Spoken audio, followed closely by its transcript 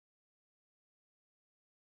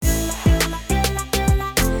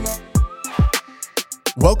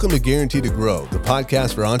Welcome to Guaranteed to Grow, the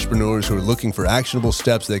podcast for entrepreneurs who are looking for actionable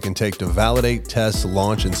steps they can take to validate, test,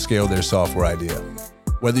 launch, and scale their software idea.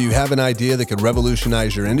 Whether you have an idea that could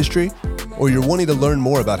revolutionize your industry, or you're wanting to learn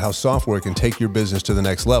more about how software can take your business to the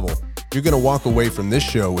next level, you're going to walk away from this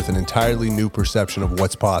show with an entirely new perception of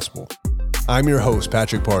what's possible. I'm your host,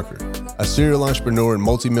 Patrick Parker, a serial entrepreneur and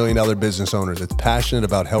multi-million-dollar business owner that's passionate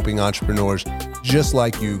about helping entrepreneurs just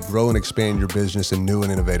like you grow and expand your business in new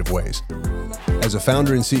and innovative ways. As a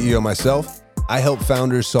founder and CEO myself, I help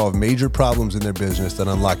founders solve major problems in their business that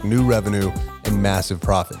unlock new revenue and massive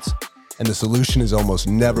profits. And the solution is almost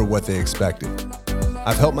never what they expected.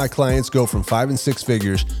 I've helped my clients go from 5 and 6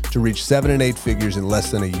 figures to reach 7 and 8 figures in less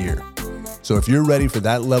than a year. So if you're ready for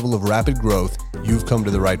that level of rapid growth, you've come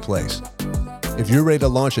to the right place. If you're ready to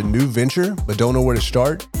launch a new venture but don't know where to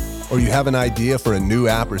start, or you have an idea for a new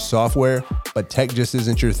app or software, but tech just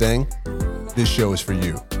isn't your thing, this show is for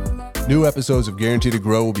you. New episodes of Guaranteed to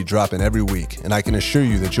Grow will be dropping every week, and I can assure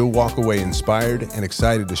you that you'll walk away inspired and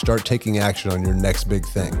excited to start taking action on your next big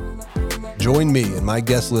thing. Join me and my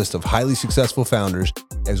guest list of highly successful founders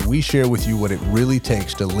as we share with you what it really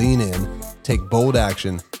takes to lean in, take bold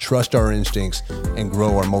action, trust our instincts, and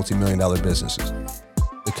grow our multi-million-dollar businesses.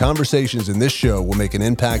 The conversations in this show will make an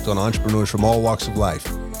impact on entrepreneurs from all walks of life,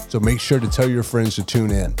 so make sure to tell your friends to tune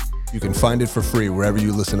in. You can find it for free wherever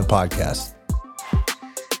you listen to podcasts.